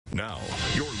Now,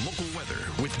 your local weather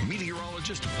with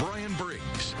meteorologist Brian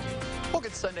Briggs. Well,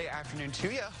 good Sunday afternoon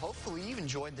to you. Hopefully you've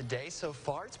enjoyed the day so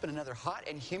far. It's been another hot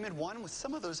and humid one with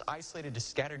some of those isolated to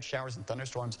scattered showers and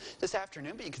thunderstorms this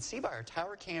afternoon. But you can see by our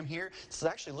tower cam here, this is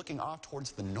actually looking off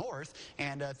towards the north,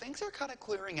 and things are kind of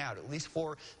clearing out, at least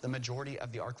for the majority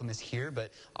of the ArkLaMiss here,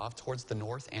 but off towards the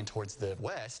north and towards the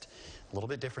west, a little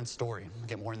bit different story. We'll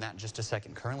get more on that in just a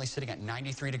second. Currently sitting at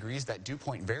 93 degrees, that dew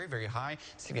point very, very high.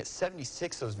 Sitting at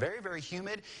 76, so it's very, very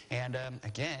humid. And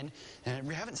again,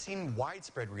 we haven't seen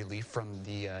widespread relief from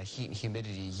the heat and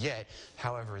humidity yet.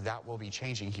 However, that will be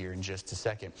changing here in just a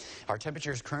second. Our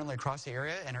temperatures currently across the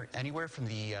area and are anywhere from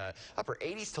the upper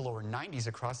 80s to lower 90s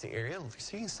across the area. We're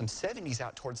seeing some 70s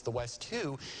out towards the west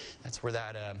too. That's where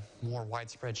that more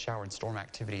widespread shower and storm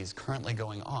activity is currently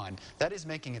going on. That is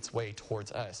making its way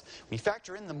towards us. When you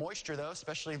factor in the moisture though,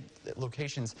 especially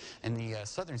locations in the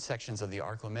southern sections of the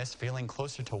ArkLaMiss, feeling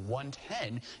closer to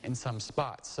 110 in some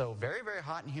spots. So very, very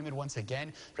hot and humid once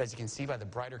again. But as you can see by the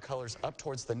brighter colors up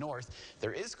towards the north,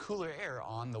 there is cooler air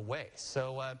on the way.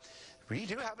 So we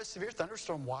do have a severe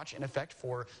thunderstorm watch in effect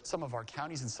for some of our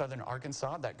counties in southern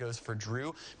Arkansas. That goes for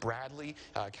Drew, Bradley,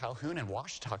 Calhoun, and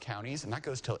Ouachita counties, and that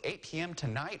goes till 8 p.m.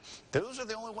 tonight. Those are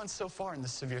the only ones so far in the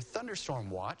severe thunderstorm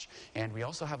watch, and we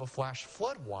also have a flash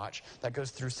flood watch that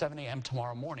goes through 7 a.m.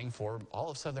 tomorrow morning for all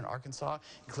of southern Arkansas,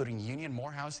 including Union,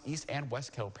 Morehouse, East, and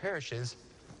West Kell parishes,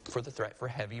 for the threat for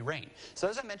heavy rain. So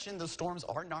as I mentioned, those storms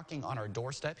are knocking on our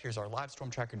doorstep. Here's our live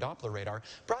storm tracker Doppler radar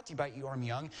brought to you by URM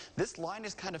Young. This line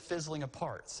is kind of fizzling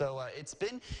apart. So it's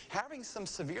been having some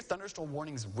severe thunderstorm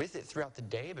warnings with it throughout the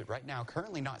day, but right now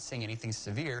currently not seeing anything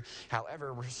severe.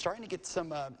 However, we're starting to get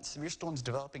some severe storms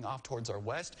developing off towards our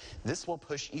west. This will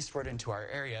push eastward into our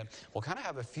area. We'll kind of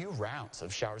have a few rounds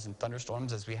of showers and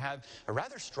thunderstorms as we have a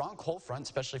rather strong cold front,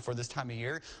 especially for this time of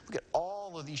year. Look at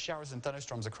all of these showers and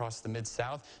thunderstorms across the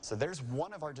mid-south. So there's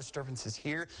one of our disturbances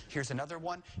here. Here's another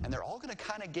one, and they're all going to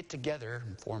kind of get together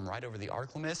and form right over the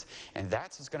ArkLaMiss, and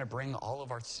that's what's going to bring all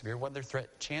of our severe weather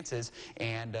threat chances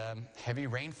and heavy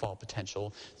rainfall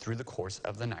potential through the course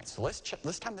of the night. So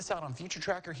let's time this out on Future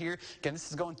Tracker here. Again, this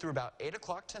is going through about 8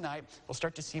 o'clock tonight. We'll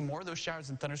start to see more of those showers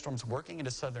and thunderstorms working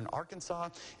into southern Arkansas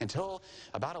until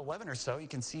about 11 or so. You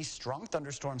can see strong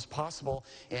thunderstorms possible,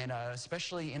 and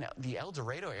especially in the El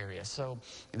Dorado area. So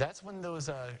that's when those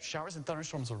showers and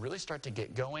thunderstorms will really start to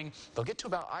get going. They'll get to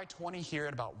about I-20 here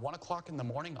at about 1 o'clock in the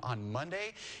morning on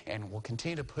Monday, and we'll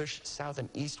continue to push south and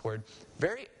eastward,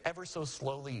 very ever so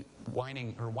slowly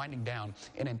winding down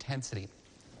in intensity.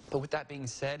 But with that being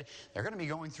said, they're going to be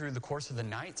going through the course of the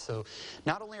night. So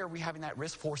not only are we having that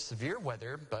risk for severe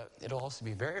weather, but it'll also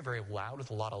be very, very loud with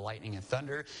a lot of lightning and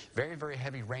thunder. Very, very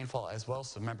heavy rainfall as well.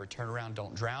 So remember, turn around,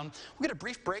 don't drown. We'll get a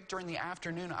brief break during the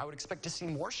afternoon. I would expect to see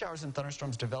more showers and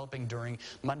thunderstorms developing during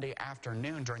Monday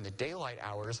afternoon during the daylight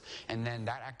hours. And then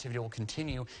that activity will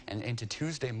continue and into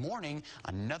Tuesday morning,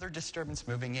 another disturbance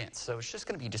moving in. So it's just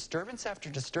going to be disturbance after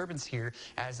disturbance here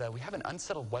as we have an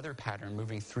unsettled weather pattern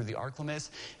moving through the ArkLaMiss.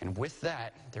 And with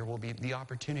that, there will be the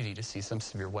opportunity to see some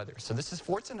severe weather. So this is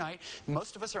for tonight.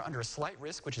 Most of us are under a slight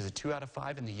risk, which is a 2 out of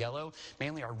 5 in the yellow.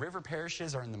 Mainly our river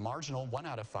parishes are in the marginal 1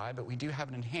 out of 5, but we do have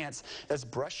an enhanced that's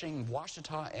brushing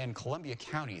Ouachita and Columbia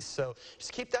counties. So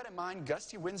just keep that in mind.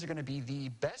 Gusty winds are going to be the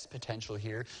best potential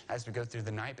here as we go through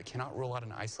the night, but cannot rule out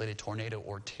an isolated tornado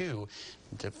or two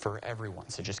for everyone.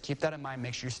 So just keep that in mind.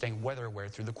 Make sure you're staying weather aware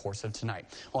through the course of tonight.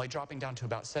 Only dropping down to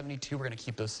about 72. We're going to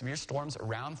keep those severe storms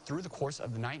around through the course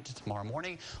of the night to tomorrow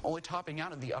morning, only topping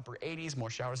out in the upper 80s, more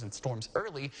showers and storms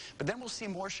early, but then we'll see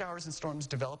more showers and storms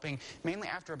developing mainly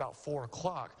after about 4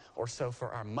 o'clock or so for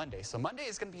our Monday. So Monday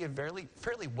is going to be a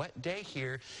fairly wet day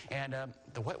here, and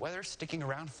the wet weather sticking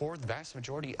around for the vast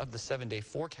majority of the 7-day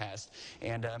forecast,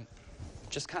 and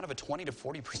just kind of a 20 to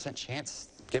 40% chance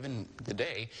given the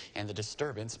day and the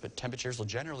disturbance, but temperatures will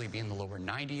generally be in the lower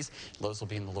 90s, lows will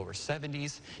be in the lower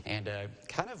 70s, and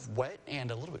kind of wet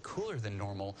and a little bit cooler than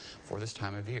normal for this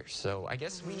time of year. So I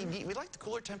guess we like the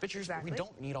cooler temperatures, but we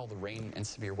don't need all the rain and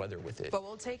severe weather with it. But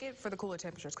we'll take it for the cooler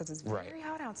temperatures because it's very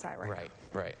hot outside right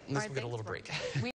now. Right. Unless we get a little break.